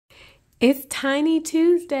It's Tiny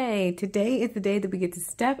Tuesday. Today is the day that we get to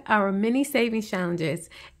step our mini savings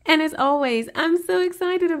challenges. And as always, I'm so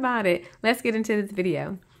excited about it. Let's get into this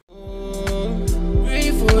video.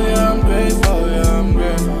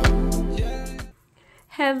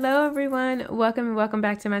 Hello everyone, welcome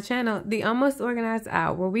back to my channel, The Almost Organized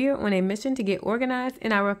Hour, where we are on a mission to get organized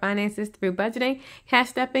in our finances through budgeting, cash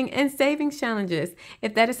stepping, and savings challenges.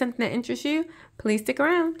 If that is something that interests you, please stick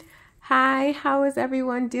around. Hi, how is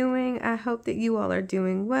everyone doing? I hope that you all are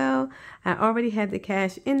doing well. I already had the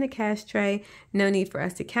cash in the cash tray. No need for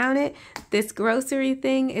us to count it. This grocery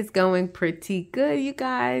thing is going pretty good, you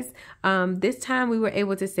guys. This time we were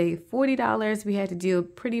able to save $40. We had to do a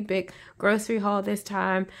pretty big grocery haul this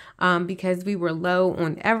time because we were low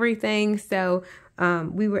on everything. So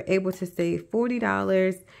we were able to save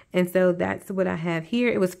 $40. And so that's what I have here.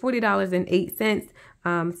 It was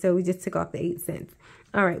 $40.08. So we just took off the 8 cents.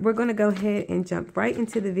 All right, we're going to go ahead and jump right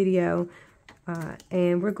into the video,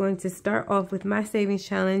 and we're going to start off with my savings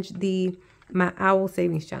challenge, my owl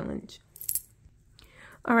savings challenge.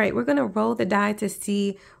 All right, we're going to roll the die to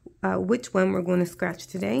see which one we're going to scratch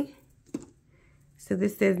today. So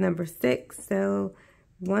this says number 6. So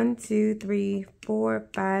 1, 2, 3, 4,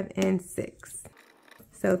 5, and 6.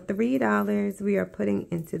 So $3 we are putting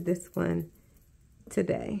into this one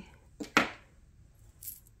today.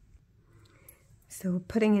 So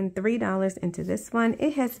putting in $3 into this one.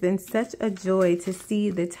 It has been such a joy to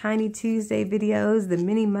see the Tiny Tuesday videos, the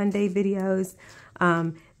Mini Monday videos.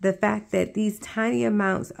 The fact that these tiny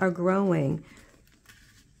amounts are growing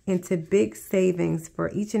into big savings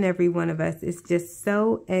for each and every one of us is just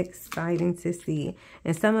so exciting to see.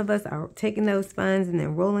 And some of us are taking those funds and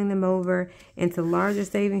then rolling them over into larger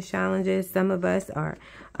savings challenges. Some of us are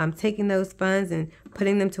taking those funds and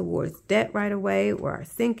putting them towards debt right away, or our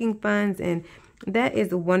sinking funds. And that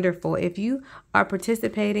is wonderful. If you are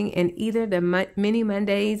participating in either the Mini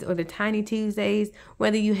Mondays or the Tiny Tuesdays,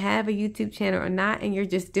 whether you have a YouTube channel or not, and you're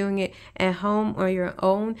just doing it at home or your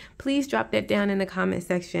own, please drop that down in the comment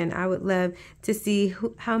section. I would love to see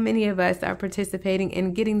how many of us are participating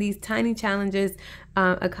in getting these tiny challenges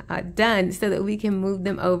done so that we can move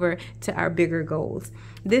them over to our bigger goals.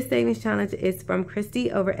 This savings challenge is from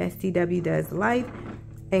Christy over STW Does Life,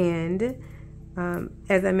 and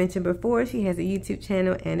as I mentioned before, she has a YouTube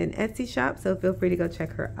channel and an Etsy shop, so feel free to go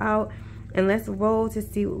check her out. And let's roll to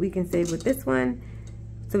see what we can save with this one.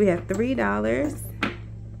 So we have $3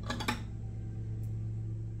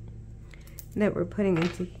 that we're putting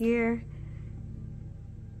into here.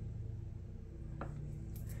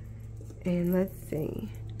 And let's see.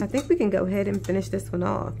 I think we can go ahead and finish this one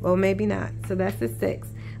off. Well, maybe not. So that's the 6.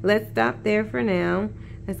 Let's stop there for now.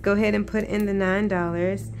 Let's go ahead and put in the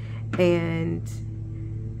 $9. And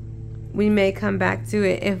we may come back to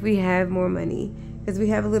it if we have more money, because we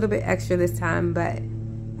have a little bit extra this time, but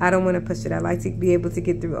I don't want to push it. I like to be able to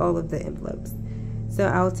get through all of the envelopes. So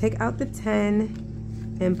I'll take out the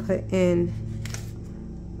 10 and put in,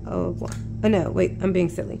 oh no, wait, I'm being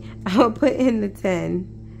silly. I'll put in the 10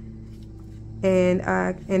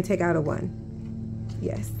 and take out a 1.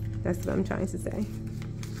 Yes, that's what I'm trying to say.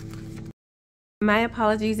 My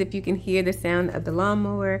apologies if you can hear the sound of the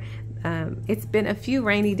lawnmower. It's been a few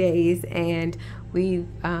rainy days, and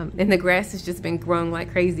and the grass has just been growing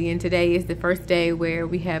like crazy. And today is the first day where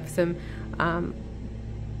we have some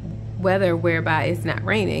weather whereby it's not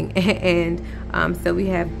raining, and so we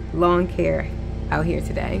have lawn care out here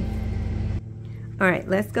today. All right,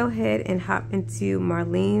 let's go ahead and hop into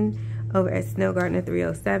Marlene over at Snow Gardener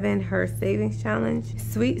 307, her savings challenge.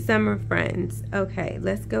 Sweet Summer Friends. Okay,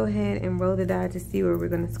 let's go ahead and roll the die to see where we're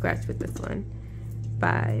going to scratch with this one.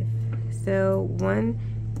 5. So 1,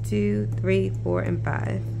 2, 3, 4, and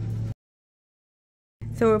 5.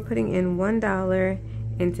 So we're putting in $1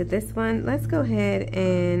 into this one. Let's go ahead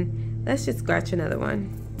and let's just scratch another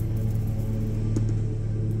one.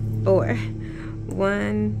 4.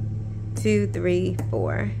 1, 2, 3,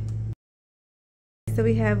 4. So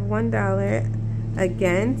we have $1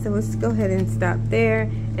 again. So let's go ahead and stop there,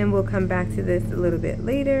 and we'll come back to this a little bit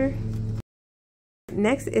later.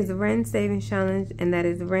 Next is Ren Savings Challenge, and that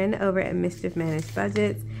is Ren over at Mischief Managed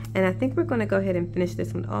Budgets. And I think we're going to go ahead and finish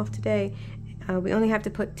this one off today. We only have to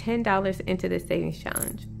put $10 into the savings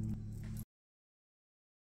challenge.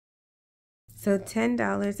 So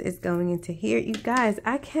 $10 is going into here. You guys,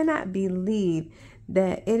 I cannot believe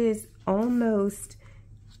that it is almost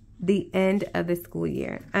the end of the school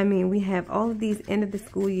year. I mean, we have all of these end of the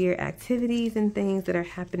school year activities and things that are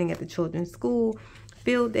happening at the children's school.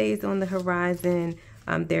 Field days on the horizon.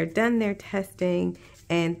 They're done their testing,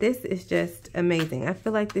 and this is just amazing. I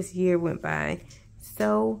feel like this year went by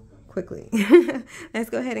so quickly. Let's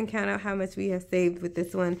go ahead and count out how much we have saved with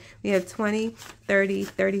this one. We have 20, 30,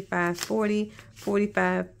 35, 40,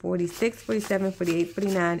 45, 46, 47, 48,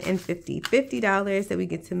 49, and 50. $50 that we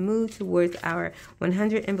get to move towards our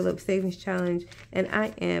 100 envelope savings challenge, and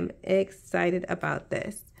I am excited about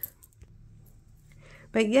this.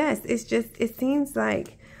 But yes, it seems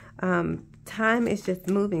like time is just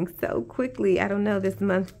moving so quickly. I don't know, this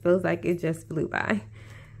month feels like it just flew by,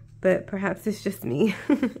 but perhaps it's just me.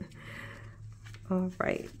 All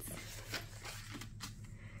right.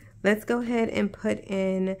 Let's go ahead and put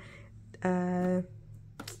in, let's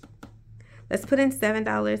put in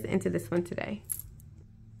 $7 into this one today.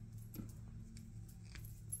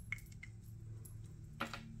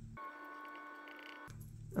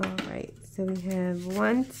 All right, so we have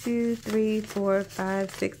 1, 2, 3, 4,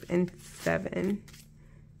 5, 6, and 7.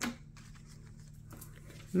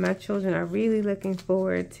 My children are really looking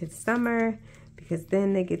forward to summer because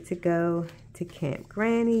then they get to go to Camp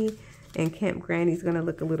Granny, and Camp Granny's going to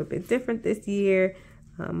look a little bit different this year.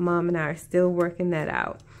 Mom and I are still working that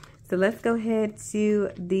out. So let's go ahead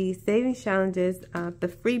to the savings challenges, the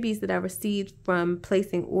freebies that I received from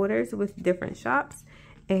placing orders with different shops.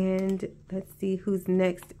 And let's see who's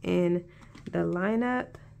next in the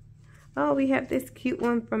lineup. Oh, we have this cute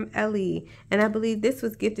one from Ellie. And I believe this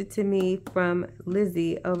was gifted to me from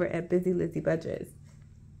Lizzie over at Busy Lizzie Budgets.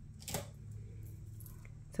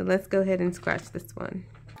 So let's go ahead and scratch this one.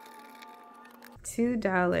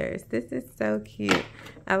 $2. This is so cute.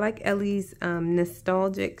 I like Ellie's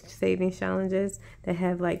nostalgic savings challenges that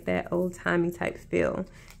have like that old-timey type feel.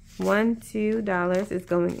 $2 is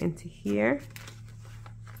going into here.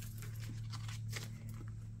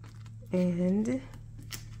 And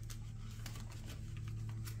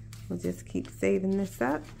we'll just keep saving this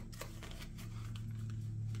up.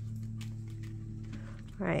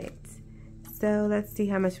 All right. So let's see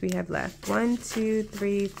how much we have left. 1, 2,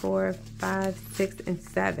 3, 4, 5, 6, and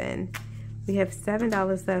 7. We have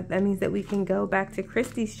 $7 left. That means that we can go back to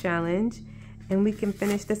Christy's challenge and we can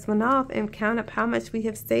finish this one off and count up how much we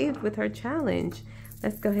have saved with her challenge.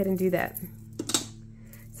 Let's go ahead and do that.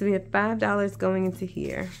 So we have $5 going into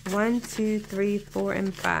here. 1, 2, 3, 4,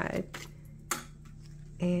 and 5.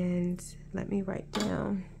 And let me write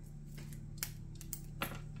down.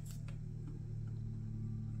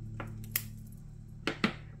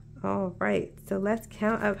 All right, so let's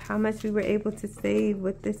count up how much we were able to save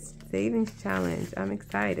with this savings challenge. I'm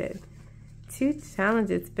excited. 2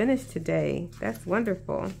 challenges finished today. That's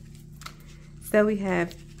wonderful. So we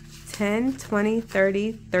have 10, 20,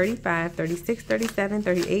 30, 35, 36, 37,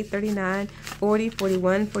 38, 39, 40,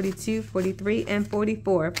 41, 42, 43, and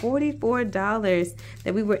 44. $44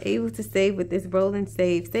 that we were able to save with this Roll and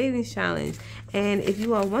Save savings challenge. And if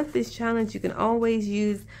you all want this challenge, you can always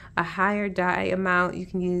use a higher die amount. You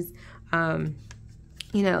can use,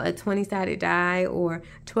 you know, a 20-sided die or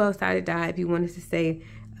 12-sided die if you wanted to save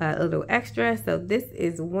a little extra. So this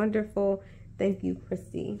is wonderful. Thank you,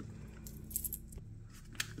 Christy.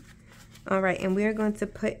 All right, and we are going to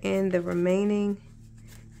put in the remaining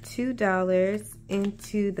 $2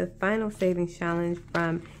 into the final savings challenge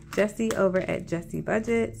from Jessie over at Jessie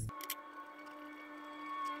Budgets.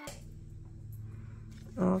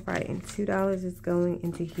 All right, and $2 is going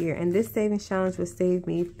into here. And this savings challenge will save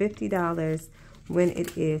me $50 when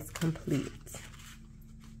it is complete.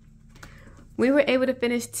 We were able to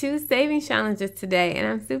finish 2 savings challenges today, and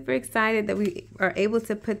I'm super excited that we are able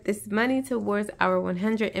to put this money towards our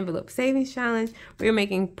 100 envelope savings challenge. We're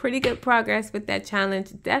making pretty good progress with that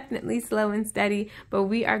challenge, definitely slow and steady, but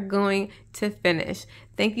we are going to finish.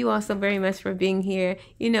 Thank you all so very much for being here.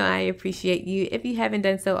 You know I appreciate you. If you haven't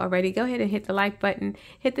done so already, go ahead and hit the like button,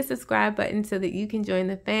 hit the subscribe button so that you can join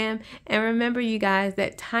the fam. And remember, you guys,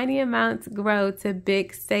 that tiny amounts grow to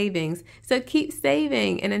big savings. So keep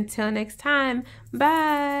saving, and until next time,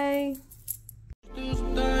 bye.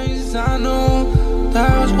 I know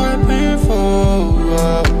that was quite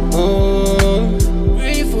painful.